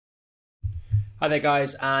Hi there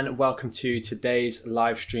guys, and welcome to today's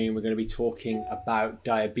live stream. We're going to be talking about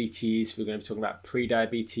diabetes. We're going to be talking about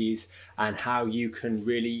pre-diabetes and how you can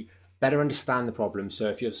really better understand the problem. So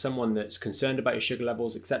if you're someone that's concerned about your sugar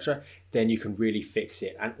levels, etc., then you can really fix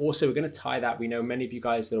it. And also we're going to tie that, we know many of you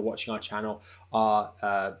guys that are watching our channel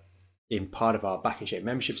are in part of our Back in Shape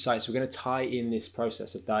membership site. So we're going to tie in this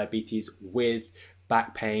process of diabetes with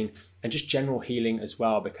back pain and just general healing as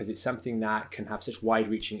well, because it's something that can have such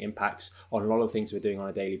wide-reaching impacts on a lot of things we're doing on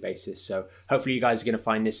a daily basis. So hopefully you guys are going to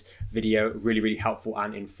find this video really helpful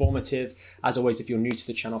and informative. As always, if you're new to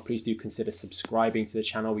the channel, please do consider subscribing to the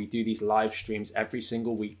channel. We do these live streams every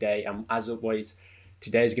single weekday, and as always,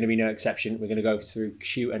 today is going to be no exception. We're going to go through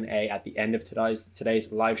Q&A at the end of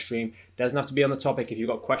today's live stream. Doesn't have to be on the topic. If you've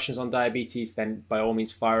got questions on diabetes, then by all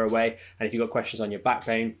means fire away. And if you've got questions on your back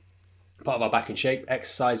pain, part of our Back in Shape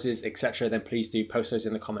exercises, etc., then please do post those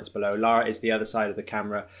in the comments below. Lara is the other side of the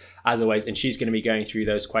camera as always, and she's going to be going through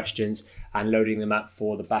those questions and loading them up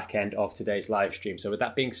for the back end of today's live stream. So with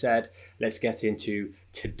that being said, let's get into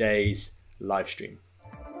today's live stream.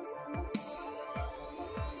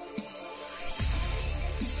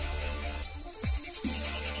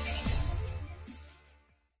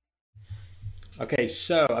 Okay,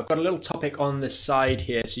 so I've got a little topic on the side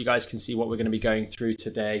here so you guys can see what we're going to be going through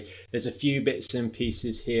today. There's a few bits and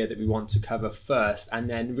pieces here that we want to cover first, and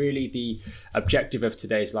then really the objective of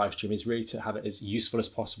today's live stream is really to have it as useful as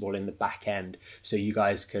possible in the back end, so you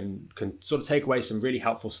guys can sort of take away some really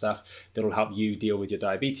helpful stuff that will help you deal with your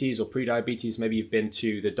diabetes or pre-diabetes. Maybe you've been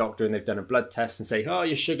to the doctor and they've done a blood test and say, oh,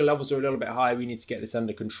 your sugar levels are a little bit high, we need to get this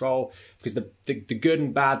under control. Because the good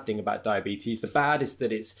and bad thing about diabetes, the bad is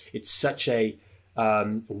that it's such a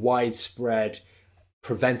widespread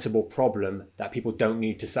preventable problem that people don't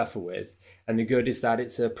need to suffer with, and the good is that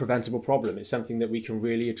it's a preventable problem. It's something that we can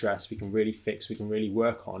really address, we can really fix, we can really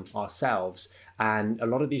work on ourselves, and a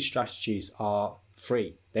lot of these strategies are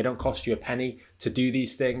free. They don't cost you a penny to do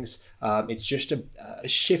these things. It's just a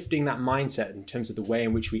shifting that mindset in terms of the way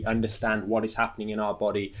in which we understand what is happening in our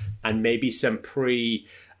body, and maybe some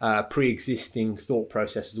pre-existing thought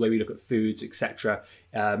processes, the way we look at foods, etc.,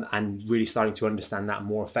 and really starting to understand that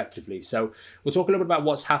more effectively. So we'll talk a little bit about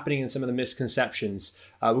what's happening and some of the misconceptions.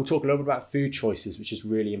 We'll talk a little bit about food choices, which is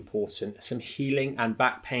really important. Some healing and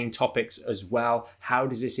back pain topics as well. How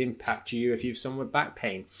does this impact you if you have someone with back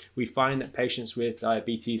pain? We find that patients with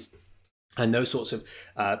diabetes and those sorts of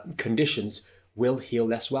conditions will heal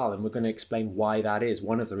less well, and we're going to explain why that is,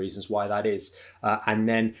 one of the reasons why that is, and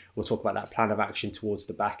then we'll talk about that plan of action towards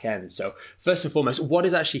the back end. So first and foremost, what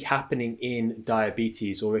is actually happening in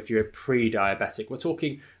diabetes, or if you're a pre-diabetic? We're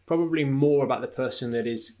talking probably more about the person that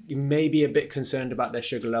is maybe a bit concerned about their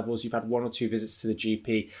sugar levels. You've had one or two visits to the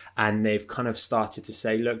GP and they've kind of started to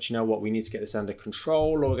say, look, do you know what, we need to get this under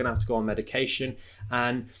control, or we're going to have to go on medication.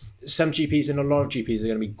 And some GPs and a lot of GPs are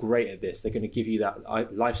going to be great at this. They're going to give you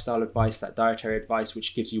that lifestyle advice, that dietary advice,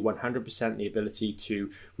 which gives you 100% the ability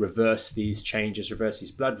to reverse these changes, reverse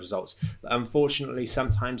these blood results. But unfortunately,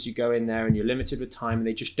 sometimes you go in there and you're limited with time, and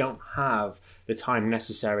they just don't have the time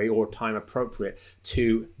necessary or time appropriate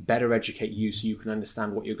to better educate you so you can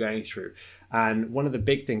understand what you're going through. And one of the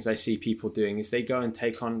big things I see people doing is they go and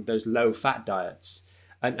take on those low-fat diets.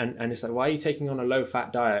 And it's like, why are you taking on a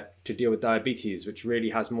low-fat diet to deal with diabetes, which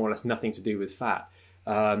really has more or less nothing to do with fat?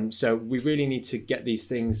 So we really need to get these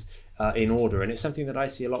things in order. And it's something that I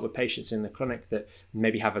see a lot with patients in the clinic that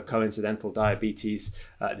maybe have a coincidental diabetes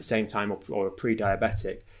at the same time, or a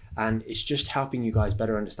pre-diabetic. And it's just helping you guys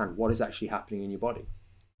better understand what is actually happening in your body.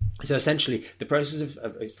 So essentially, the process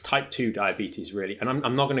of it's type 2 diabetes, really. And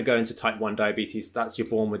I'm not going to go into type 1 diabetes. That's, you're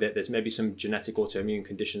born with it. There's maybe some genetic autoimmune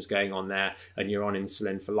conditions going on there, and you're on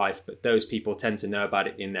insulin for life. But those people tend to know about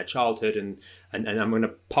it in their childhood. And I'm going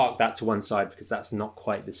to park that to one side because that's not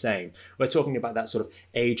quite the same. We're talking about that sort of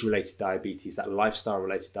age-related diabetes, that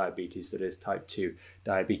lifestyle-related diabetes that is type 2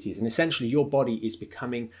 diabetes. And essentially, your body is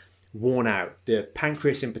becoming worn out. The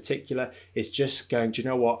pancreas in particular is just going, do you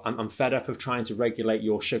know what, I'm fed up of trying to regulate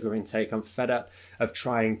your sugar intake. I'm fed up of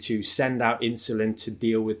trying to send out insulin to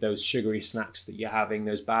deal with those sugary snacks that you're having,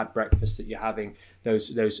 those bad breakfasts that you're having,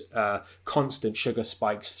 those constant sugar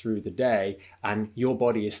spikes through the day. And your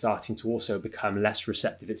body is starting to also become less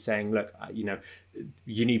receptive. It's saying, look,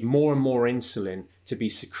 you need more and more insulin to be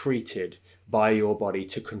secreted by your body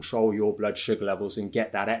to control your blood sugar levels and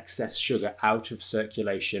get that excess sugar out of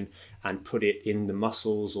circulation and put it in the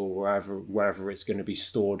muscles or wherever it's going to be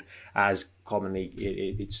stored, as commonly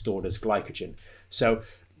it's stored as glycogen. So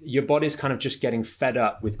your body's kind of just getting fed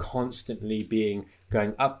up with constantly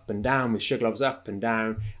going up and down with sugar levels up and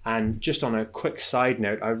down. And just on a quick side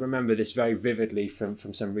note, I remember this very vividly from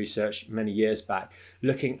some research many years back,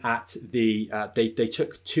 looking at they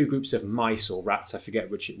took two groups of mice or rats, I forget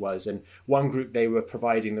which it was, and one group they were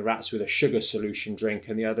providing the rats with a sugar solution drink,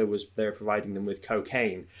 and the other was they were providing them with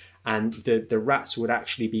cocaine. And the rats would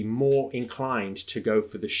actually be more inclined to go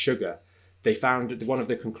for the sugar. They found that one of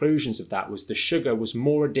the conclusions of that was the sugar was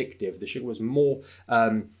more addictive. The sugar was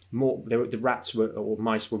the rats or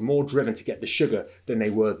mice were more driven to get the sugar than they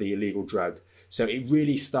were the illegal drug. So it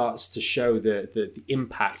really starts to show the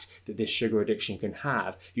impact that this sugar addiction can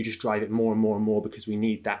have. You just drive it more and more and more because we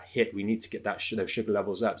need that hit. We need to get those sugar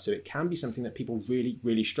levels up. So it can be something that people really,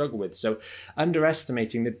 really struggle with. So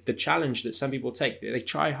underestimating the challenge that some people take, they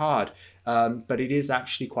try hard, but it is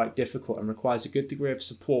actually quite difficult and requires a good degree of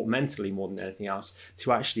support mentally more than anything else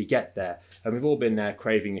to actually get there. And we've all been there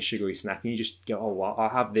craving a sugary snack, and you just go, oh, well, I'll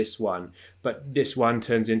have this one. But this one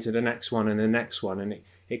turns into the next one and the next one. And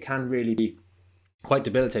it can really be quite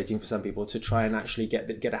debilitating for some people to try and actually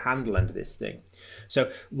get a handle under this thing.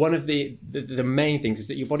 So one of the main things is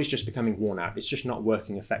that your body's just becoming worn out. It's just not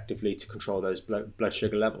working effectively to control those blood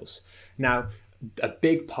sugar levels. Now, a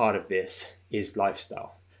big part of this is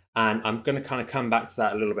lifestyle. And I'm going to kind of come back to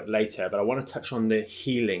that a little bit later, but I want to touch on the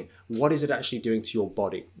healing. What is it actually doing to your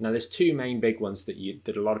body? Now, there's two main big ones that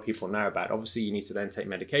a lot of people know about. Obviously, you need to then take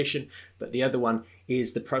medication, but the other one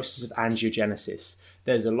is the process of angiogenesis.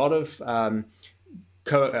 There's a lot of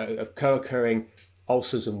co-occurring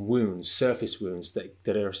ulcers and wounds, surface wounds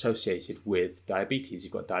that are associated with diabetes.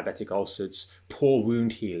 You've got diabetic ulcers, poor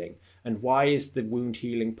wound healing. And why is the wound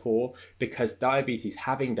healing poor? Because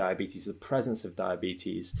having diabetes, the presence of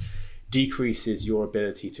diabetes, decreases your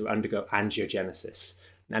ability to undergo angiogenesis.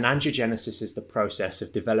 And angiogenesis is the process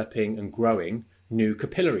of developing and growing new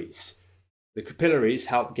capillaries. The capillaries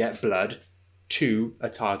help get blood to a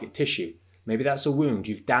target tissue. Maybe that's a wound.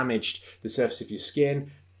 You've damaged the surface of your skin.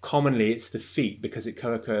 Commonly, it's the feet because it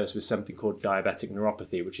co-occurs with something called diabetic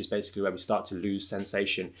neuropathy, which is basically where we start to lose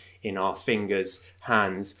sensation in our fingers,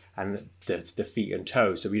 hands, and the feet and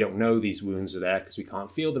toes. So we don't know these wounds are there because we can't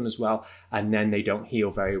feel them as well, and then they don't heal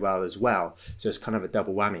very well as well. So it's kind of a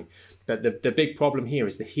double whammy. But the big problem here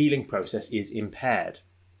is the healing process is impaired.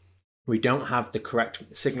 We don't have the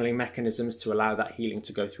correct signaling mechanisms to allow that healing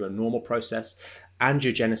to go through a normal process.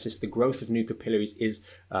 Angiogenesis, the growth of new capillaries, is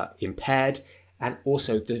impaired, and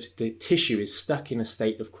also the tissue is stuck in a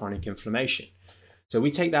state of chronic inflammation. So we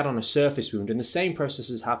take that on a surface wound, and the same process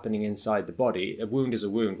is happening inside the body. A wound is a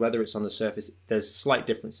wound, whether it's on the surface, there's slight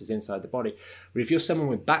differences inside the body. But if you're someone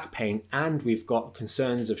with back pain and we've got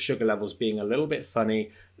concerns of sugar levels being a little bit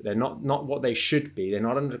funny, they're not what they should be, they're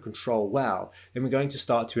not under control well, then we're going to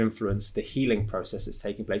start to influence the healing process that's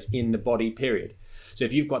taking place in the body, period. So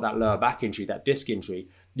if you've got that lower back injury, that disc injury,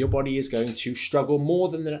 your body is going to struggle more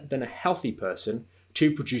than a healthy person to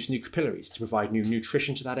produce new capillaries, to provide new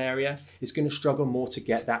nutrition to that area. It's going to struggle more to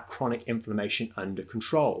get that chronic inflammation under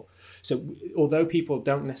control. So although people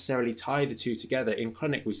don't necessarily tie the two together, in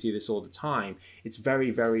clinic we see this all the time, it's very,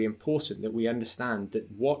 very important that we understand that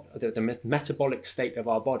the metabolic state of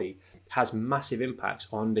our body has massive impacts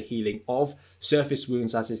on the healing of surface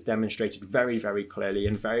wounds, as is demonstrated very, very clearly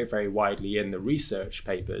and very, very widely in the research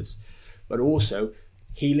papers, but also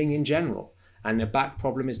healing in general. And a back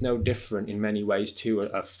problem is no different in many ways to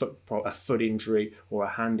a foot injury or a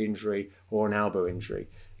hand injury or an elbow injury.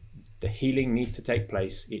 The healing needs to take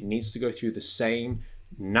place. It needs to go through the same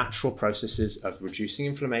natural processes of reducing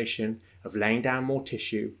inflammation, of laying down more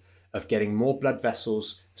tissue, of getting more blood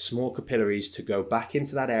vessels, small capillaries to go back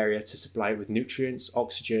into that area to supply it with nutrients,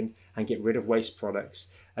 oxygen, and get rid of waste products.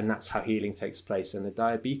 And that's how healing takes place. And the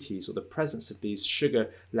diabetes, or the presence of these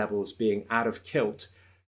sugar levels being out of kilt,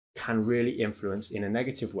 can really influence in a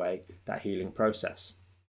negative way that healing process.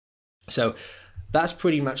 So that's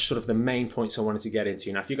pretty much sort of the main points I wanted to get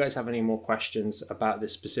into. Now, if you guys have any more questions about the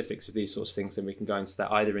specifics of these sorts of things, then we can go into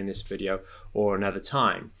that either in this video or another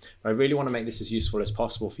time. But I really want to make this as useful as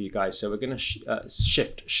possible for you guys. So we're going to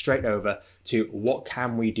shift straight over to what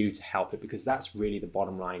can we do to help it, because that's really the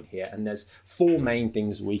bottom line here. And there's four main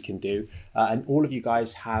things we can do. And all of you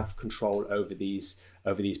guys have control over these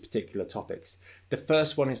particular topics. The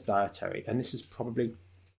first one is dietary, and this is probably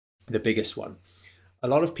the biggest one. A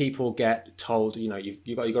lot of people get told,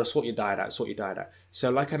 you've got to sort your diet out. So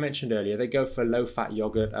like I mentioned earlier, they go for low-fat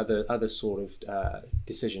yogurt, other sort of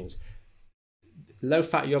decisions.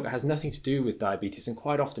 Low-fat yogurt has nothing to do with diabetes, and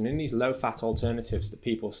quite often in these low-fat alternatives that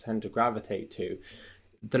people tend to gravitate to,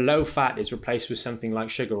 the low fat is replaced with something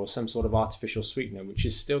like sugar or some sort of artificial sweetener, which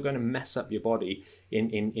is still going to mess up your body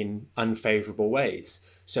in unfavorable ways.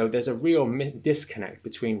 So there's a real disconnect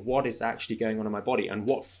between what is actually going on in my body and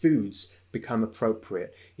what foods become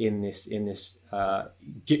appropriate in this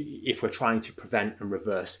if we're trying to prevent and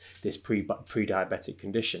reverse this pre-diabetic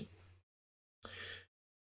condition.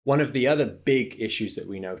 One of the other big issues that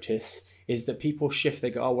we notice is that people shift. They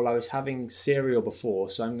go, oh, well, I was having cereal before,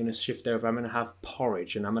 so I'm going to shift over. I'm going to have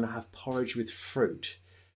porridge, and I'm going to have porridge with fruit.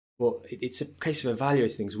 Well, it's a case of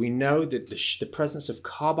evaluating things. We know that the presence of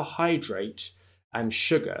carbohydrate and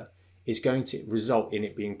sugar is going to result in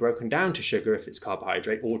it being broken down to sugar if it's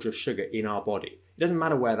carbohydrate, or just sugar in our body. It doesn't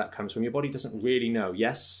matter where that comes from. Your body doesn't really know.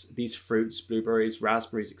 Yes, these fruits, blueberries,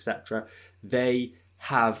 raspberries, etc., they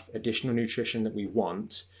have additional nutrition that we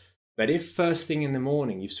want. But if first thing in the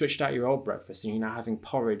morning you've switched out your old breakfast and you're now having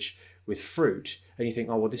porridge with fruit, and you think,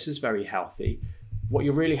 oh, well, this is very healthy, what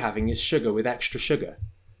you're really having is sugar with extra sugar.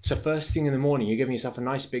 So first thing in the morning, you're giving yourself a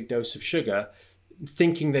nice big dose of sugar,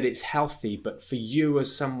 thinking that it's healthy, but for you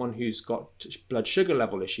as someone who's got blood sugar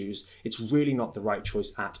level issues, it's really not the right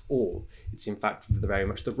choice at all. It's in fact very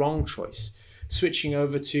much the wrong choice. Switching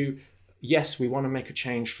over to, yes, we want to make a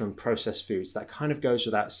change from processed foods. That kind of goes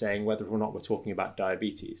without saying, whether or not we're talking about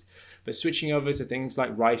diabetes. But switching over to things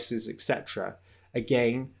like rices, etc.,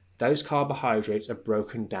 again, those carbohydrates are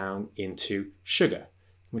broken down into sugar,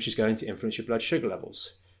 which is going to influence your blood sugar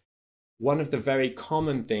levels. One of the very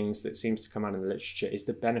common things that seems to come out in the literature is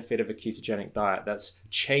the benefit of a ketogenic diet that's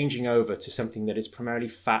changing over to something that is primarily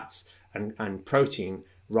fats and protein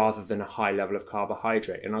rather than a high level of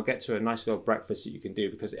carbohydrate. And I'll get to a nice little breakfast that you can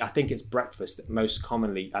do, because I think it's breakfast that most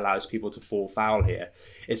commonly allows people to fall foul here.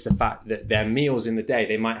 It's the fact that their meals in the day,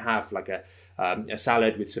 they might have like a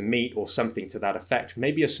salad with some meat or something to that effect.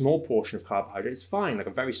 Maybe a small portion of carbohydrate is fine, like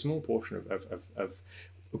a very small portion of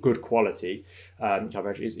good quality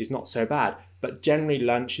carbohydrate is not so bad. But generally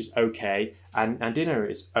lunch is okay and dinner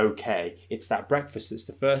is okay. It's that breakfast that's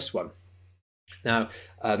the first one. Now,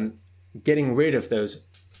 getting rid of those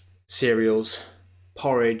cereals,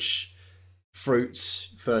 porridge,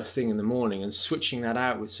 fruits first thing in the morning and switching that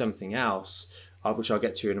out with something else, which I'll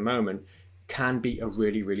get to in a moment, can be a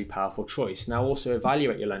really, really powerful choice. Now also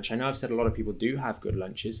evaluate your lunch. I know I've said a lot of people do have good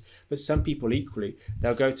lunches, but some people equally,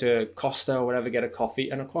 they'll go to Costa or whatever, get a coffee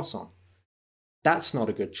and a croissant. That's not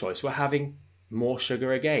a good choice. We're having more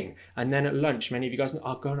sugar again. And then at lunch, many of you guys know,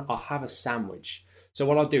 I'll have a sandwich. So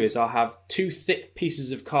what I'll do is I'll have 2 thick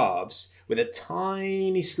pieces of carbs with a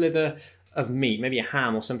tiny slither of meat, maybe a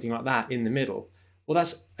ham or something like that in the middle. Well,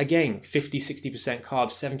 that's, again, 50, 60%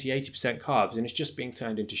 carbs, 70, 80% carbs, and it's just being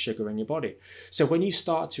turned into sugar in your body. So when you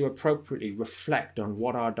start to appropriately reflect on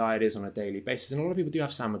what our diet is on a daily basis, and a lot of people do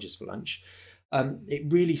have sandwiches for lunch, it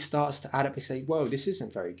really starts to add up and say, whoa, this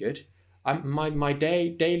isn't very good. My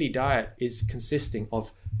daily diet is consisting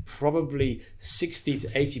of probably 60 to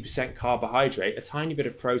 80% carbohydrate, a tiny bit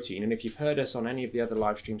of protein. And if you've heard us on any of the other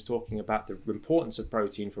live streams talking about the importance of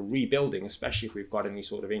protein for rebuilding, especially if we've got any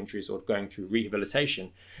sort of injuries or going through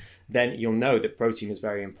rehabilitation, then you'll know that protein is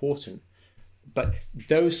very important. But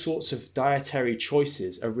those sorts of dietary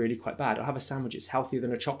choices are really quite bad. I'll have a sandwich, it's healthier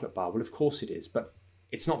than a chocolate bar. Well, of course it is, but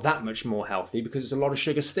it's not that much more healthy because there's a lot of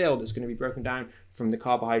sugar still that's going to be broken down from the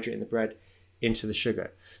carbohydrate in the bread into the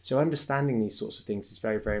sugar. So understanding these sorts of things is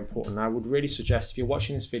very, very important. And I would really suggest, if you're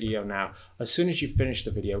watching this video now, as soon as you finish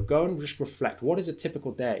the video, go and just reflect. What is a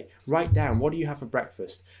typical day? Write down, what do you have for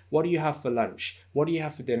breakfast? What do you have for lunch? What do you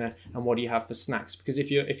have for dinner? And what do you have for snacks? Because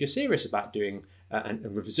if you're serious about doing and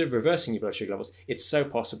reversing your blood sugar levels, it's so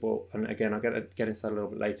possible. And again, I'll get into that a little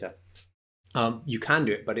bit later. You can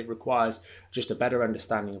do it, but it requires just a better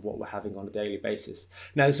understanding of what we're having on a daily basis.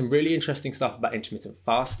 Now, there's some really interesting stuff about intermittent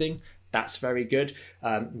fasting. That's very good,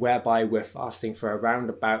 whereby we're fasting for around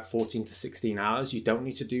about 14 to 16 hours. You don't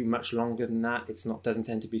need to do much longer than that. Doesn't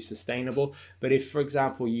tend to be sustainable. But if, for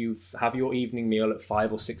example, you have your evening meal at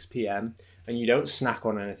 5 or 6 p.m. and you don't snack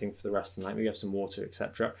on anything for the rest of the night, maybe you have some water,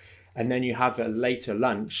 etc., and then you have a later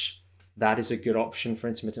lunch, that is a good option for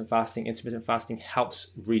intermittent fasting. Intermittent fasting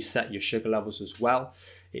helps reset your sugar levels as well.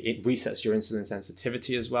 It resets your insulin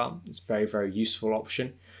sensitivity as well. It's a very, very useful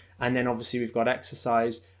option. And then obviously we've got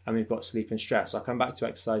exercise and we've got sleep and stress. I'll come back to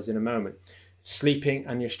exercise in a moment. Sleeping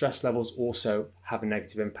and your stress levels also have a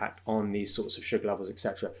negative impact on these sorts of sugar levels,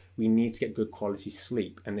 etc. We need to get good quality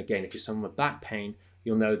sleep. And again, if you're someone with back pain,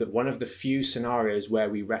 you'll know that one of the few scenarios where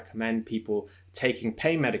we recommend people taking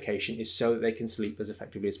pain medication is so that they can sleep as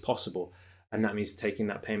effectively as possible. And that means taking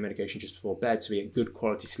that pain medication just before bed so we get good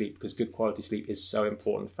quality sleep, because good quality sleep is so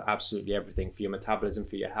important for absolutely everything, for your metabolism,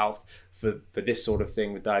 for your health, for this sort of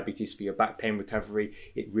thing with diabetes, for your back pain recovery.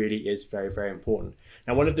 It really is very, very important.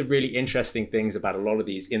 Now, one of the really interesting things about a lot of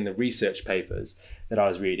these in the research papers that I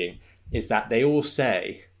was reading is that they all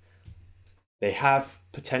say they have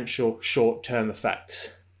potential short-term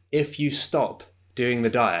effects. If you stop doing the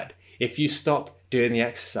diet, if you stop doing the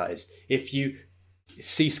exercise, if you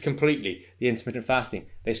cease completely the intermittent fasting,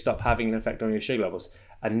 they stop having an effect on your sugar levels.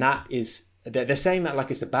 And that is, they're saying that like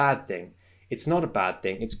it's a bad thing. It's not a bad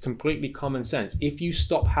thing. It's completely common sense. If you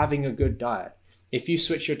stop having a good diet, if you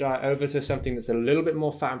switch your diet over to something that's a little bit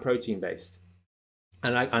more fat and protein based,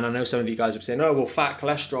 and I know some of you guys are saying, oh, well, fat,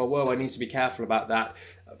 cholesterol, whoa, I need to be careful about that.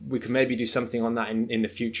 We can maybe do something on that in the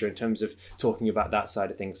future in terms of talking about that side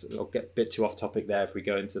of things. I'll get a bit too off topic there if we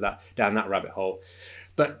go into that, down that rabbit hole.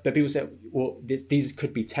 But people say, well, these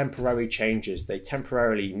could be temporary changes. They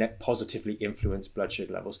temporarily positively influence blood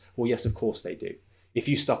sugar levels. Well, yes, of course they do. If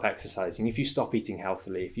you stop exercising, if you stop eating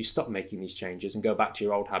healthily, if you stop making these changes and go back to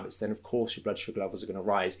your old habits, then of course your blood sugar levels are going to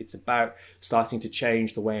rise. It's about starting to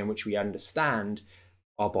change the way in which we understand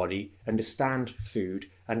our body, understand food,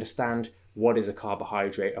 understand what is a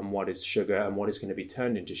carbohydrate and what is sugar and what is going to be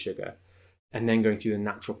turned into sugar. And then going through the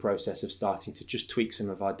natural process of starting to just tweak some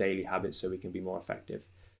of our daily habits so we can be more effective.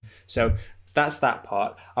 So that's that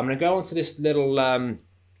part. I'm going to go on to this little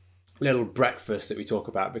breakfast that we talk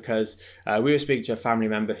about, because we were speaking to a family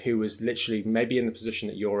member who was literally maybe in the position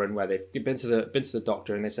that you're in, where they've been to the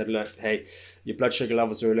doctor and they've said, look, hey, your blood sugar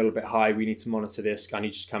levels are a little bit high. We need to monitor this. I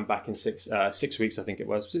need you to come back in 6 weeks, I think it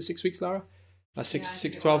was. Was it 6 weeks, Lara?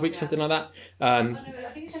 12 weeks, something like that. No,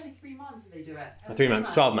 I think it's every 3 months that they do it. 3 months,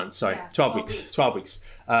 12 months, sorry, yeah, 12 weeks. 12 weeks.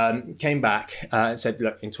 Came back and said,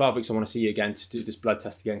 look, in 12 weeks, I want to see you again to do this blood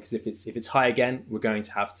test again, because if it's high again, we're going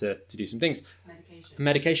to have to do some things.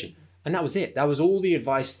 Medication. And that was it. That was all the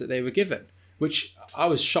advice that they were given, which I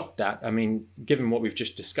was shocked at. I mean, given what we've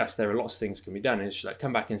just discussed, there are lots of things can be done. And it's just like,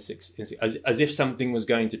 come back in six as if something was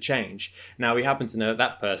going to change. Now, we happen to know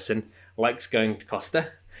that person likes going to Costa.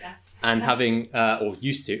 Yes. And having, or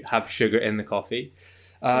used to have sugar in the coffee.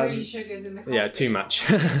 3 sugars in the coffee. Yeah, too much.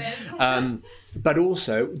 But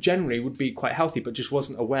also generally would be quite healthy, but just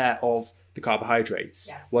wasn't aware of the carbohydrates.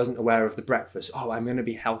 Yes. Wasn't aware of the breakfast. Oh, I'm going to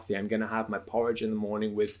be healthy. I'm going to have my porridge in the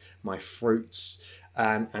morning with my fruits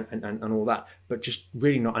and all that, but just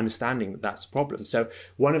really not understanding that that's a problem. So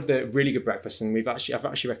one of the really good breakfasts, and I've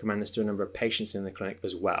actually recommended this to a number of patients in the clinic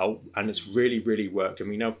as well, and it's really, really worked. And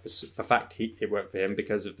we know for fact it worked for him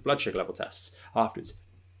because of the blood sugar level tests afterwards.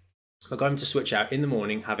 I got him to switch out in the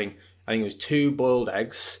morning having, I think it was 2 boiled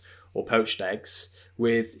eggs or poached eggs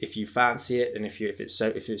with, if you fancy it, and if it's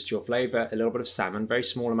to your flavour, a little bit of salmon, very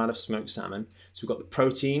small amount of smoked salmon. So we've got the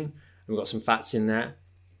protein and we've got some fats in there.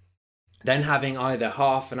 Then having either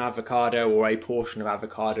half an avocado or a portion of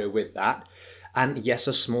avocado with that. And yes,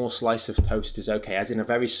 a small slice of toast is okay, as in a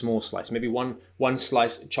very small slice, maybe one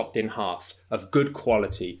slice chopped in half of good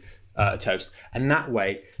quality toast. And that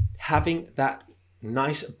way, having that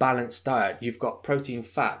nice balanced diet, you've got protein,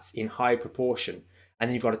 fats in high proportion, and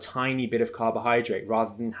then you've got a tiny bit of carbohydrate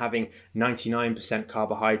rather than having 99%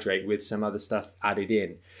 carbohydrate with some other stuff added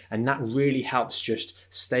in. And that really helps just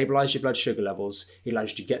stabilize your blood sugar levels. It allows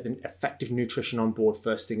you to get the effective nutrition on board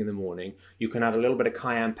first thing in the morning. You can add a little bit of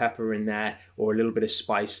cayenne pepper in there or a little bit of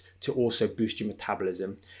spice to also boost your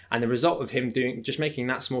metabolism. And the result of him just making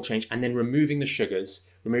that small change and then removing the sugars,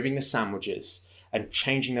 removing the sandwiches, and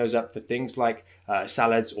changing those up for things like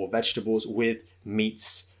salads or vegetables with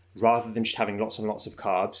meats, rather than just having lots and lots of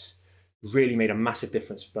carbs, really made a massive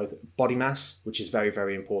difference for both body mass, which is very,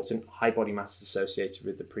 very important. High body mass is associated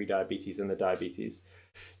with the pre-diabetes and the diabetes.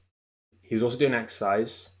 He was also doing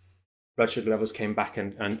exercise. Blood sugar levels came back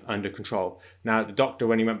and under control. Now, the doctor,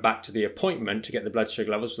 when he went back to the appointment to get the blood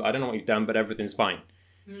sugar levels, I don't know what you've done, but everything's fine.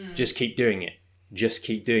 Just keep doing it. Just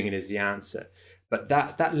keep doing it is the answer. But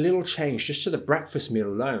that little change just to the breakfast meal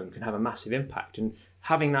alone can have a massive impact. And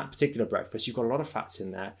having that particular breakfast, you've got a lot of fats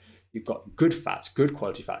in there. You've got good fats, good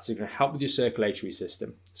quality fats. So they're going to help with your circulatory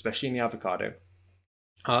system, especially in the avocado.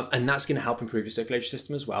 And that's going to help improve your circulatory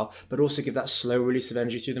system as well, but also give that slow release of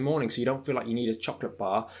energy through the morning. So you don't feel like you need a chocolate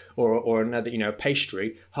bar or another,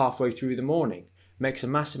 pastry halfway through the morning. Makes a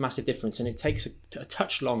massive, massive difference. And it takes a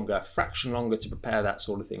touch longer, a fraction longer to prepare that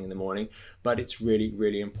sort of thing in the morning, but it's really,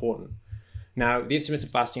 really important. Now, the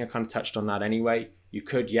intermittent fasting, I kind of touched on that anyway. You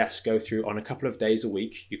could, yes, go through on a couple of days a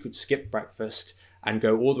week. You could skip breakfast and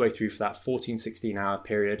go all the way through for that 14-16 hour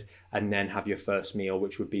period, and then have your first meal,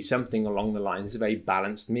 which would be something along the lines of a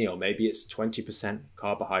balanced meal. Maybe it's 20%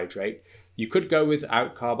 carbohydrate. You could go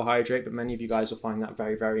without carbohydrate, but many of you guys will find that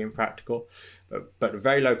very, very impractical. But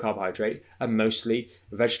very low carbohydrate, and mostly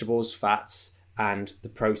vegetables, fats, and the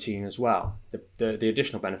protein as well. The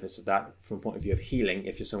additional benefits of that from a point of view of healing,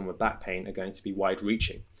 if you're someone with back pain, are going to be wide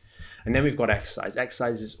reaching. And then we've got exercise.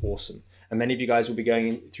 Exercise is awesome. And many of you guys will be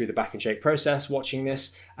going through the Back in Shape process, watching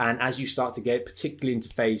this. And as you start to get particularly into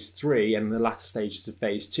phase 3 and the latter stages of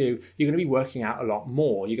phase 2, you're going to be working out a lot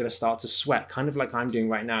more. You're going to start to sweat, kind of like I'm doing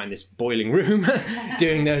right now in this boiling room,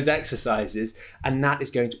 doing those exercises. And that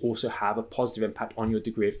is going to also have a positive impact on your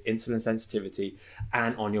degree of insulin sensitivity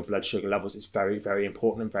and on your blood sugar levels. It's very, very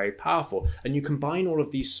important and very powerful. And you combine all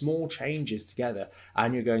of these small changes together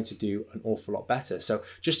and you're going to do an awful lot better. So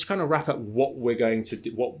just to kind of wrap up what we're going to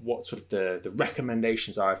do, what sort of the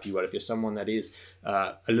recommendations are, if you will, if you're someone that is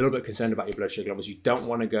a little bit concerned about your blood sugar levels, you don't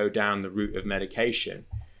want to go down the route of medication.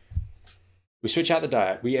 We switch out the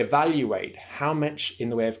diet. We evaluate how much in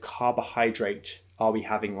the way of carbohydrate are we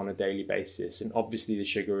having on a daily basis. And obviously the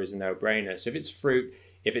sugar is a no-brainer. So if it's fruit,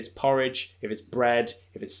 if it's porridge, if it's bread,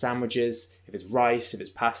 if it's sandwiches, if it's rice, if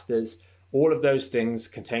it's pastas, all of those things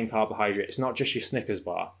contain carbohydrate. It's not just your Snickers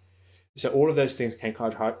bar. So all of those things contain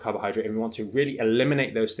carbohydrate, and we want to really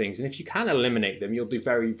eliminate those things. And if you can eliminate them, you'll do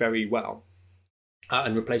very, very well.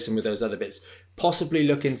 And replace them with those other bits. Possibly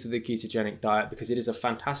look into the ketogenic diet, because it is a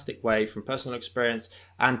fantastic way, from personal experience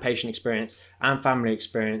and patient experience and family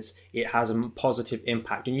experience. It has a positive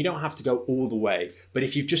impact, and you don't have to go all the way. But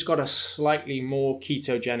if you've just got a slightly more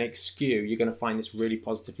ketogenic skew, you're going to find this really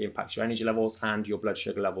positively impacts your energy levels and your blood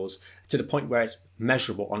sugar levels to the point where it's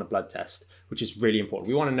measurable on a blood test, which is really important.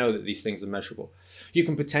 We want to know that these things are measurable. You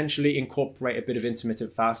can potentially incorporate a bit of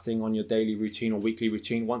intermittent fasting on your daily routine or weekly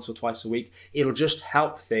routine once or twice a week. It'll just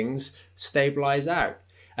help things stabilize out.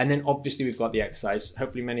 And then obviously we've got the exercise.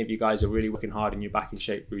 Hopefully many of you guys are really working hard in your Back in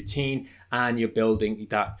Shape routine, and you're building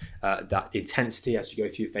that intensity as you go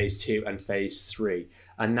through phase 2 and phase 3.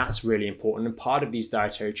 And that's really important. And part of these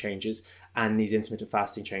dietary changes and these intermittent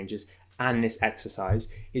fasting changes and this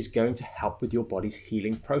exercise is going to help with your body's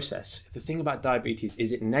healing process. The thing about diabetes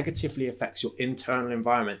is it negatively affects your internal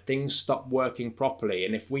environment. Things stop working properly.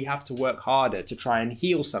 And if we have to work harder to try and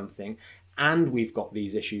heal something, and we've got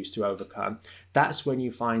these issues to overcome, that's when you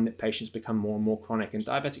find that patients become more and more chronic. And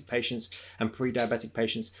diabetic patients and pre-diabetic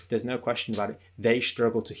patients, there's no question about it, they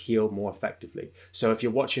struggle to heal more effectively. So if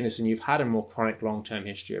you're watching this and you've had a more chronic long-term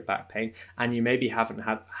history of back pain, and you maybe have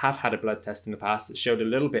had a blood test in the past that showed a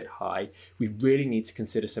little bit high, we really need to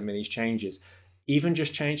consider some of these changes. Even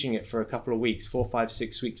just changing it for a couple of weeks, 4, 5,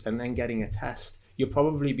 6 weeks, and then getting a test, you'll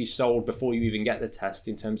probably be sold before you even get the test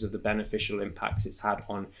in terms of the beneficial impacts it's had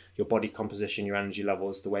on your body composition, your energy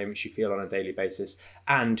levels, the way in which you feel on a daily basis,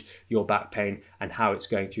 and your back pain and how it's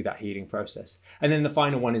going through that healing process. And then the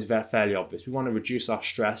final one is fairly obvious. We want to reduce our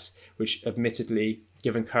stress, which admittedly,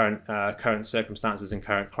 given current circumstances and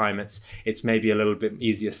current climates, it's maybe a little bit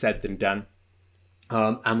easier said than done.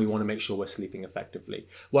 And we want to make sure we're sleeping effectively.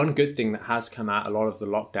 One good thing that has come out a lot of the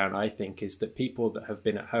lockdown, I think, is that people that have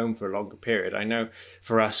been at home for a longer period, I know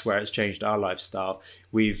for us where it's changed our lifestyle,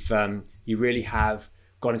 you really have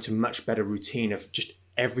got into a much better routine of just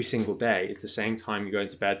every single day. It's the same time you go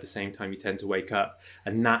into bed, the same time you tend to wake up.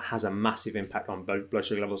 And that has a massive impact on blood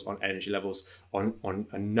sugar levels, on energy levels, on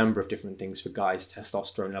a number of different things for guys,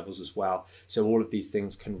 testosterone levels as well. So all of these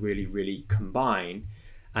things can really, really combine.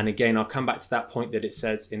 And again, I'll come back to that point that it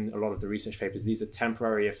says in a lot of the research papers, these are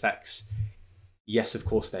temporary effects. Yes, of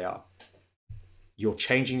course they are. You're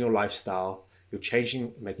changing your lifestyle. You're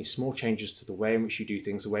making small changes to the way in which you do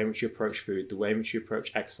things, the way in which you approach food, the way in which you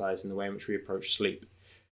approach exercise, and the way in which we approach sleep.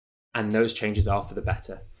 And those changes are for the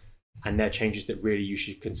better. And they're changes that really you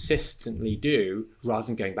should consistently do rather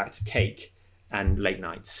than going back to cake and late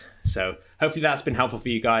nights. So hopefully that's been helpful for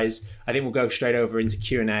you guys. I think we'll go straight over into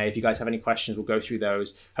Q&A. If you guys have any questions, we'll go through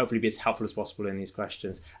those. Hopefully be as helpful as possible in these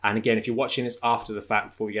questions. And again, if you're watching this after the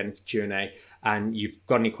fact, before we get into Q&A, and you've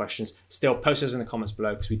got any questions, still post those in the comments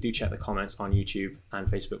below, because we do check the comments on YouTube and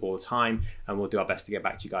Facebook all the time, and we'll do our best to get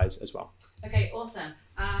back to you guys as well. Okay, awesome.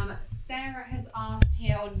 Sarah has asked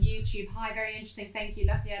here on YouTube, hi, very interesting, thank you.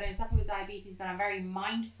 Luckily I don't suffer with diabetes, but I'm very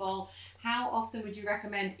mindful. How often would you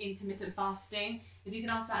recommend intermittent fasting? If you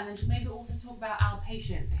can ask that, and then just maybe also talk about our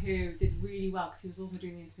patient who did really well because he was also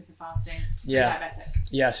doing the intermittent fasting. Yeah, diabetic.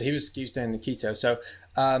 Yeah, so he was doing the keto. So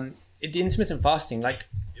the intermittent fasting, like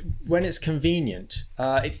when it's convenient,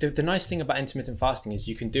 the nice thing about intermittent fasting is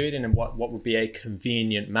you can do it in what would be a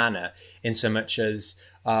convenient manner, in so much as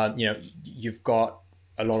you've got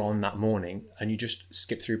a lot on that morning, and you just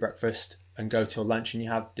skip through breakfast and go till lunch, and you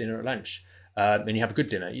have dinner at lunch. And you have a good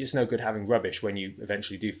dinner. It's no good having rubbish when you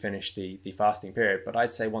eventually do finish the fasting period. But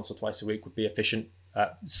I'd say once or twice a week would be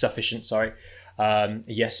sufficient. Sorry.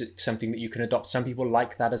 Yes, it's something that you can adopt. Some people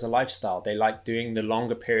like that as a lifestyle. They like doing the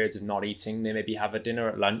longer periods of not eating. They maybe have a dinner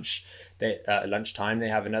at lunch. At lunchtime, they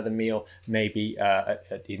have another meal maybe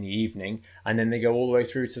in the evening, and then they go all the way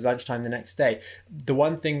through to lunchtime the next day. The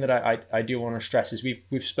one thing that I do want to stress is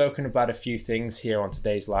we've spoken about a few things here on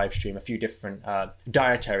today's live stream, a few different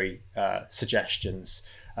dietary suggestions,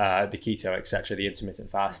 the keto, etc., the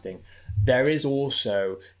intermittent fasting. There is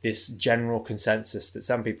also this general consensus that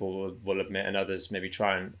some people will admit, and others maybe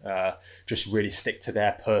try and just really stick to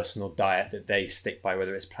their personal diet that they stick by,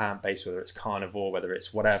 whether it's plant-based, whether it's carnivore, whether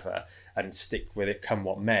it's whatever, and stick with it come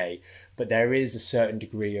what may. But there is a certain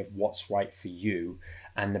degree of what's right for you.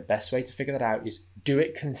 And the best way to figure that out is do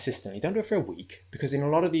it consistently. Don't do it for a week, because in a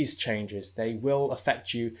lot of these changes, they will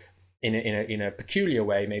affect you in a peculiar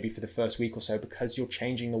way, maybe for the first week or so, because you're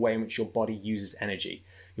changing the way in which your body uses energy.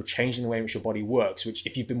 You're changing the way in which your body works, which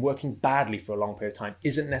if you've been working badly for a long period of time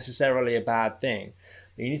isn't necessarily a bad thing.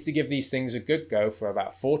 You need to give these things a good go for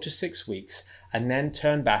about 4 to 6 weeks, and then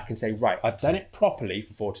turn back and say, right, I've done it properly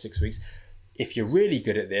for 4 to 6 weeks. If you're really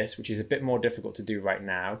good at this, which is a bit more difficult to do right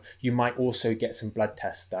now, you might also get some blood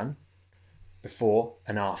tests done before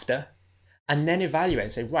and after, and then evaluate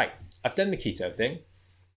and say, right, I've done the keto thing.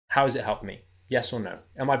 How has it helped me? Yes or no?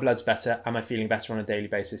 Am my bloods better? Am I feeling better on a daily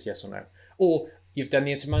basis? Yes or no? Or you've done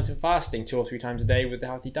the intermittent fasting 2 or 3 times a day with the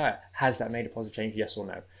healthy diet. Has that made a positive change? Yes or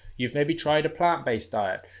no? You've maybe tried a plant-based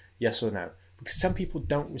diet. Yes or no? Because some people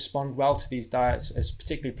don't respond well to these diets,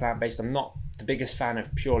 particularly plant-based. I'm not the biggest fan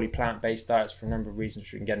of purely plant-based diets for a number of reasons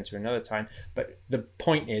which we can get into another time. But the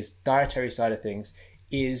point is, dietary side of things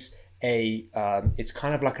is it's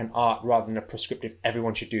kind of like an art rather than a prescriptive,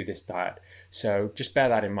 everyone should do this diet. So just bear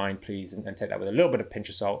that in mind, please, and take that with a little bit of pinch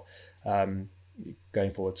of salt going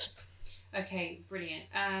forwards. Okay, brilliant.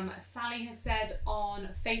 Sally has said on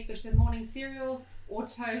Facebook, she said morning cereals or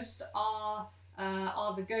toast are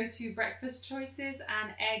the go-to breakfast choices,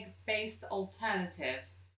 and egg-based alternative.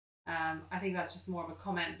 I think that's just more of a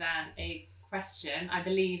comment than a question, I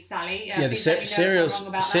believe, Sally. Yeah, the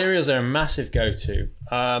cereals are a massive go-to.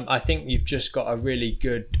 I think you've just got a really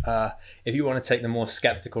good, if you want to take the more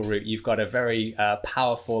skeptical route, you've got a very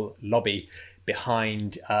powerful lobby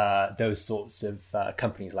behind those sorts of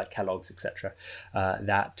companies like Kellogg's, etc.,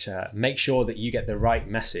 that make sure that you get the right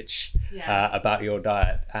message about your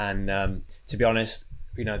diet. And to be honest,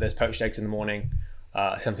 those poached eggs in the morning,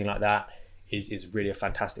 something like that is really a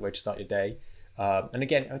fantastic way to start your day. And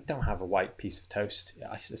again, don't have a white piece of toast.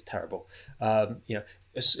 It's terrible.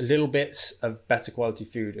 Little bits of better quality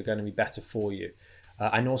food are going to be better for you.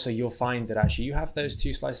 And also you'll find that actually you have those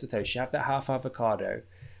 2 slices of toast, you have that half avocado,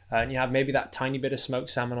 and you have maybe that tiny bit of smoked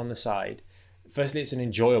salmon on the side. Firstly, it's an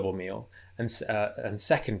enjoyable meal. And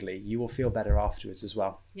secondly, you will feel better afterwards as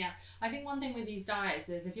well. Yeah, I think one thing with these diets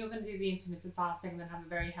is if you're going to do the intermittent fasting, then have a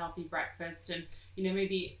very healthy breakfast, and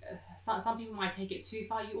maybe some people might take it too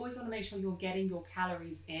far. You always want to make sure you're getting your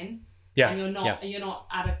calories in, and you're not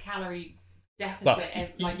at a calorie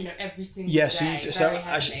deficit every single day. So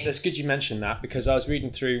actually, that's good you mentioned that, because I was reading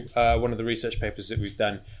through one of the research papers that we've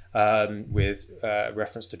done with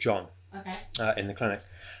reference to John in the clinic,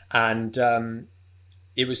 and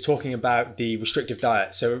it was talking about the restrictive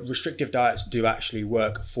diet. So restrictive diets do actually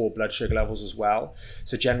work for blood sugar levels as well.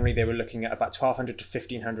 So generally they were looking at about 1,200 to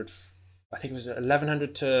 1,500, I think it was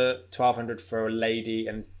 1,100 to 1,200 for a lady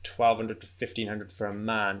and 1,200 to 1,500 for a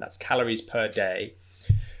man. That's calories per day.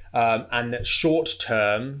 And that short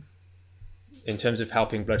term, in terms of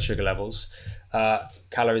helping blood sugar levels,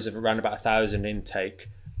 calories of around about 1,000 intake.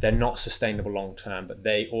 They're not sustainable long term, but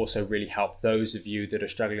they also really help those of you that are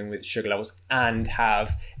struggling with sugar levels and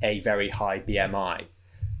have a very high BMI.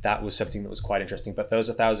 That was something that was quite interesting. But those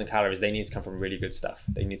 1,000 calories, they need to come from really good stuff.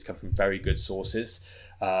 They need to come from very good sources,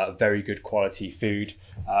 very good quality food.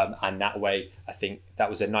 And that way, I think that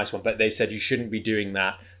was a nice one. But they said you shouldn't be doing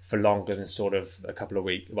that for longer than sort of a couple of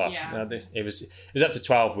weeks. Well, it was up to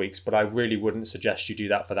 12 weeks, but I really wouldn't suggest you do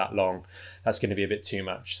that for that long. That's going to be a bit too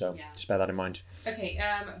much. So just bear that in mind. Okay,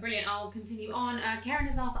 brilliant. I'll continue on. Karen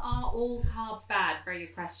has asked, are all carbs bad? Very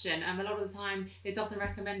good question. A lot of the time, it's often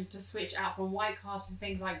recommended to switch out from white carbs to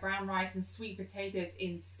things like brown rice and sweet potatoes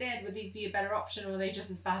instead. Would these be a better option, or are they just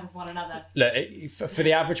as bad as one another? Look, for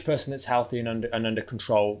the average person that's healthy and under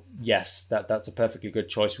control, yes, that's a perfectly good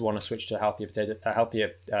choice. We want to switch to a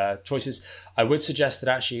healthier choices. I would suggest that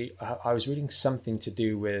actually, I was reading something to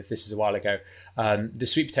do with, this is a while ago, the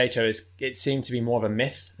sweet potato it seemed to be more of a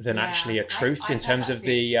myth than actually a truth in terms of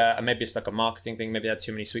the, maybe it's like a marketing thing, maybe they had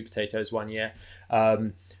too many sweet potatoes one year.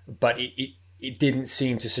 But it didn't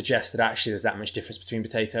seem to suggest that actually there's that much difference between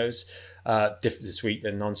potatoes, the sweet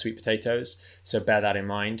and non-sweet potatoes. So bear that in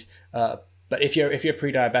mind. But if you're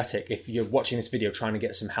pre-diabetic, if you're watching this video trying to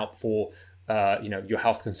get some help for your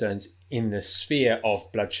health concerns in the sphere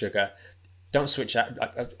of blood sugar, don't switch out.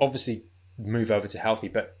 Obviously, move over to healthy,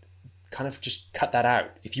 but kind of just cut that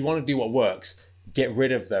out. If you want to do what works, get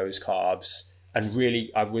rid of those carbs. And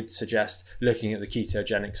really, I would suggest looking at the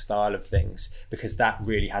ketogenic style of things, because that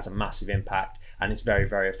really has a massive impact and it's very,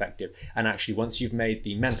 very effective. And actually, once you've made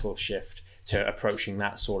the mental shift to approaching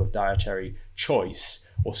that sort of dietary choice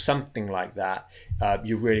or something like that,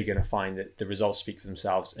 you're really going to find that the results speak for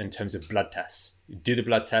themselves in terms of blood tests. Do the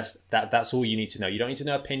blood test. That's all you need to know. You don't need to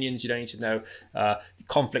know opinions. You don't need to know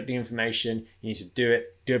conflicting information. You need to do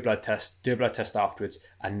it. Do a blood test. Do a blood test afterwards,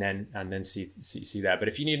 and then see there. But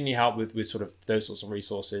if you need any help with sort of those sorts of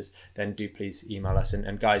resources, then do please email us.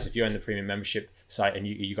 And guys, if you're in the premium membership site and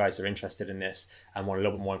you guys are interested in this and want a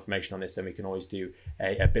little bit more information on this, then we can always do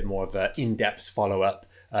a bit more of an in-depth follow-up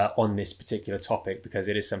on this particular topic, because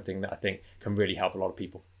it is something that I think can really help a lot of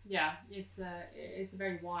people. Yeah, it's a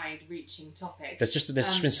very wide-reaching topic. There's just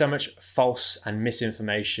been so much false and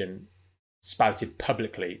misinformation spouted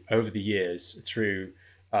publicly over the years through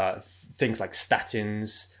things like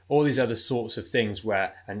statins, all these other sorts of things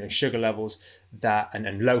and sugar levels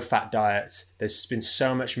and low-fat diets. There's been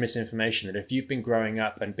so much misinformation that if you've been growing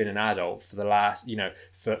up and been an adult for the last,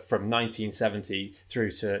 from 1970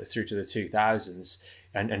 through to the 2000s,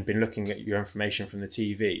 and been looking at your information from the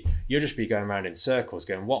TV, you'll just be going around in circles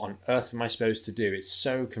going, what on earth am I supposed to do? It's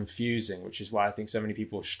so confusing, which is why I think so many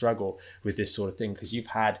people struggle with this sort of thing, because you've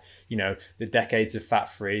had, the decades of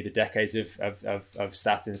fat-free, the decades of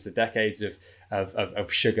statins, the decades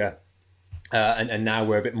of sugar, and now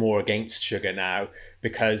we're a bit more against sugar now,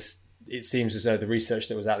 because it seems as though the research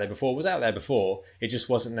that was out there before, it just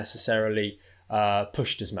wasn't necessarily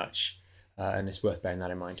pushed as much. And it's worth bearing that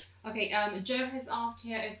in mind. Okay, Joe has asked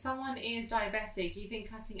here, if someone is diabetic, do you think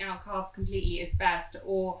cutting out carbs completely is best,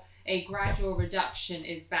 or a gradual reduction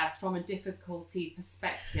is best from a difficulty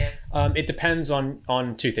perspective? It depends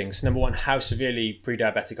on two things. Number one, how severely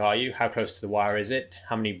pre-diabetic are you? How close to the wire is it?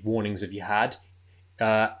 How many warnings have you had?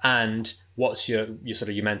 And what's your sort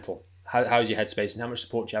of your mental? How's your headspace, and how much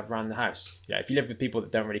support do you have around the house? If you live with people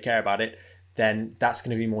that don't really care about it, then that's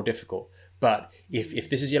going to be more difficult. But if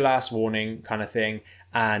this is your last warning kind of thing,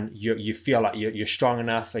 and you feel like you're strong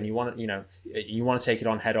enough and you want to take it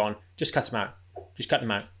on head on, just cut them out. Just cut them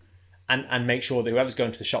out, and make sure that whoever's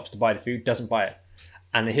going to the shops to buy the food doesn't buy it.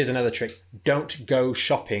 And here's another trick: don't go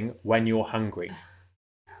shopping when you're hungry.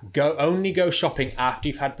 Only go shopping after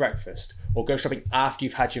you've had breakfast, or go shopping after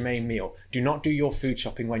you've had your main meal. Do not do your food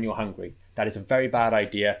shopping when you're hungry. That is a very bad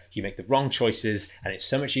idea. You make the wrong choices, and it's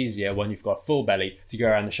so much easier when you've got a full belly to go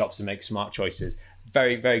around the shops and make smart choices.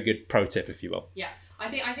 Very, very good pro tip, if you will. Yeah, I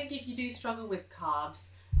think if you do struggle with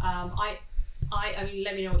carbs, I mean,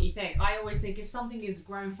 let me know what you think. I always think if something is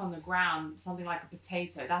grown from the ground, something like a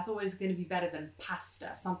potato, that's always going to be better than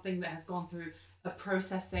pasta, something that has gone through a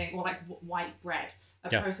processing, or like white bread,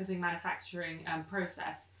 processing manufacturing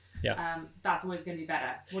process. Yeah, that's always going to be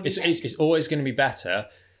better. It's always going to be better.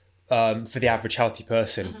 For the average healthy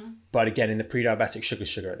person, mm-hmm. But again, in the pre-diabetic,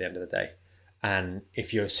 sugar at the end of the day. And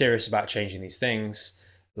if you're serious about changing these things,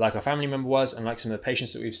 like our family member was, and like some of the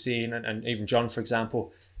patients that we've seen, and even John, for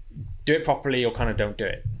example, do it properly or kind of don't do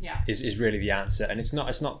it. Yeah, is really the answer. And it's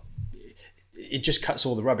not. It just cuts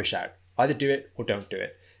all the rubbish out. Either do it or don't do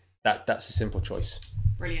it. That's a simple choice.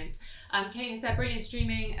 Brilliant. Kate has said, brilliant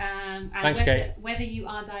streaming. And thanks, Kate. Whether you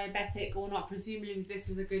are diabetic or not, presumably this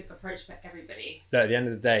is a good approach for everybody. Look, at the end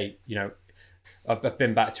of the day, I've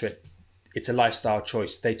been back to it. It's a lifestyle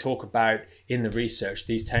choice. They talk about in the research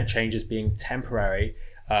these changes being temporary,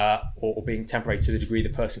 or being temporary to the degree the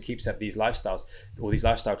person keeps up these lifestyles or these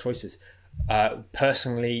lifestyle choices.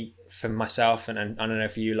 Personally, for myself, and I don't know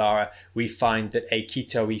for you, Lara, we find that a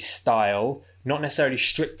keto-y style, not necessarily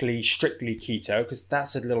strictly keto, because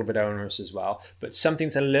that's a little bit onerous as well, but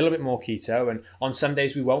something's a little bit more keto. And on some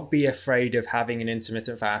days we won't be afraid of having an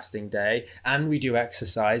intermittent fasting day, and we do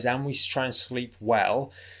exercise, and we try and sleep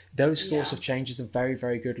well. Those sorts of changes are very,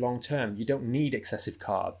 very good long term. You don't need excessive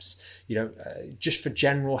carbs, just for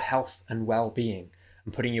general health and well-being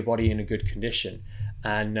and putting your body in a good condition.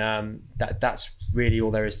 And that's really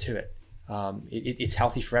all there is to it. It's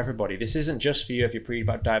healthy for everybody. This isn't just for you if you're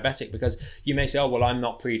pre-diabetic, because you may say, oh, well, I'm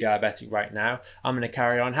not pre-diabetic right now. I'm going to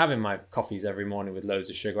carry on having my coffees every morning with loads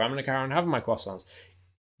of sugar. I'm going to carry on having my croissants.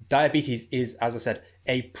 Diabetes is, as I said,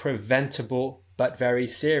 a preventable but very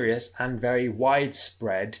serious and very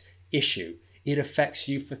widespread issue. It affects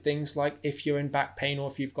you for things like if you're in back pain or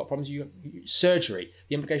if you've got problems, surgery.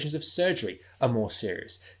 The implications of surgery are more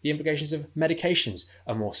serious. The implications of medications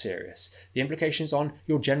are more serious. The implications on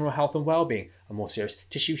your general health and well-being are more serious.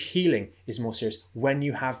 Tissue healing is more serious when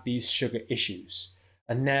you have these sugar issues.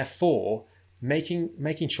 And therefore,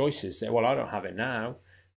 making choices, say, well, I don't have it now.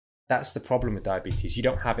 That's the problem with diabetes. You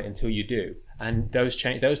don't have it until you do. And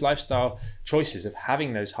those lifestyle choices of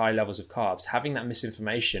having those high levels of carbs, having that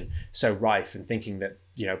misinformation so rife, and thinking that,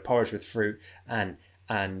 you know, porridge with fruit and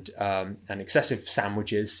excessive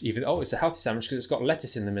sandwiches, even, oh, it's a healthy sandwich because it's got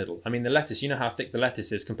lettuce in the middle. I mean, the lettuce, you know how thick the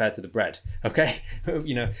lettuce is compared to the bread, okay?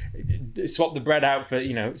 You know, swap the bread out for,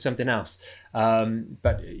 you know, something else.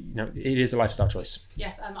 But, you know, it is a lifestyle choice.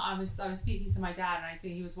 Yes, I was speaking to my dad, and I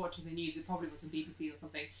think he was watching the news. It probably was on BBC or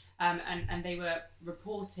something. And they were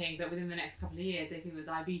reporting that within the next couple of years, they think that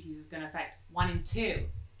diabetes is going to affect 1 in 2.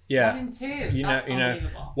 Yeah, 1 in 2. That's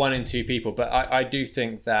unbelievable. 1 in 2 people. But I do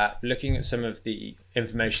think that looking at some of the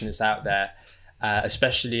information that's out there,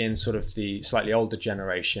 especially in sort of the slightly older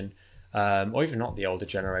generation, or even not the older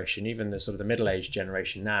generation, even the sort of the middle-aged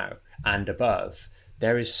generation now and above,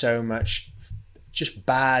 there is so much just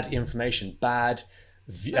bad information,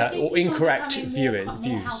 or incorrect views.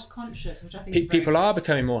 More health conscious, which I think people are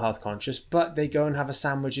becoming more health conscious, but they go and have a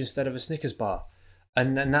sandwich instead of a Snickers bar.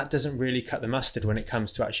 And then that doesn't really cut the mustard when it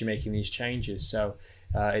comes to actually making these changes. So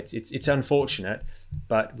it's unfortunate,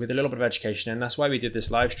 but with a little bit of education, and that's why we did this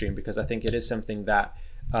live stream, because I think it is something that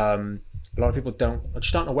a lot of people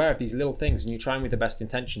just aren't aware of these little things, and you're trying with the best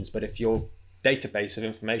intentions, but if your database of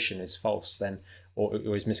information is false, then or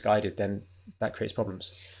is misguided, then that creates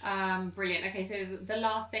problems. Brilliant. Okay, so the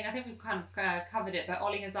last thing, I think we've kind of covered it, but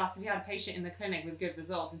Ollie has asked if you had a patient in the clinic with good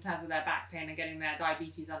results in terms of their back pain and getting their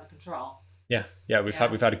diabetes under control. Yeah, we've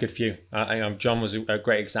had a good few. John was a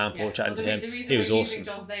great example. Chatting to him, the reason he was we're awesome. using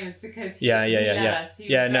John's name is because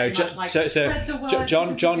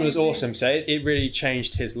John was awesome. So it really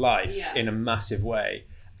changed his life in a massive way,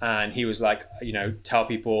 and he was like, you know, tell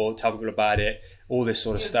people about it, all this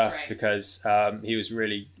sort of stuff, great. Because he was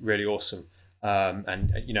really, really awesome,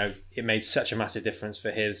 and you know, it made such a massive difference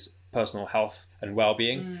for his personal health and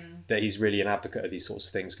well-being that he's really an advocate of these sorts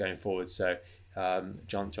of things going forward. So.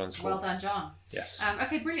 John's well done, John. Yes.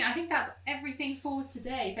 Okay, brilliant. I think that's everything for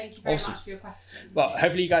today. Thank you very much for your question. Well,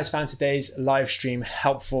 hopefully you guys found today's live stream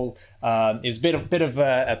helpful. It was a bit of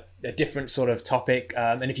a different sort of topic,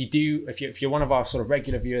 and if you're one of our sort of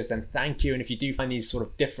regular viewers, then thank you. And if you do find these sort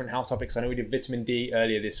of different health topics, I know we did vitamin D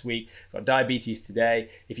earlier this week, got diabetes today.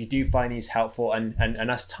 If you do find these helpful, and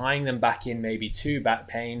us tying them back in maybe to back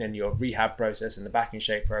pain and your rehab process and the Back in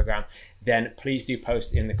Shape program, then please do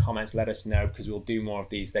post in the comments, let us know, because we'll do more of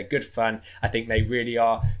these. They're good fun. I think they really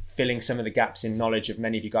are filling some of the gaps in knowledge of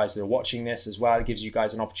many of you guys that are watching this as well. It gives you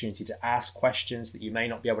guys an opportunity to ask questions that you may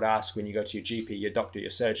not be able to ask when you go to your GP, your doctor,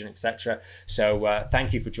 your surgeon, etc. So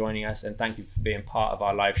thank you for joining us, and thank you for being part of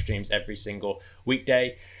our live streams every single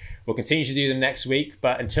weekday. We'll continue to do them next week,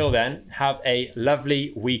 but until then, have a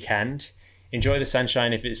lovely weekend. Enjoy the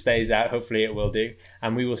sunshine if it stays out. Hopefully it will do.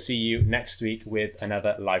 And we will see you next week with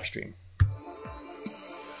another live stream.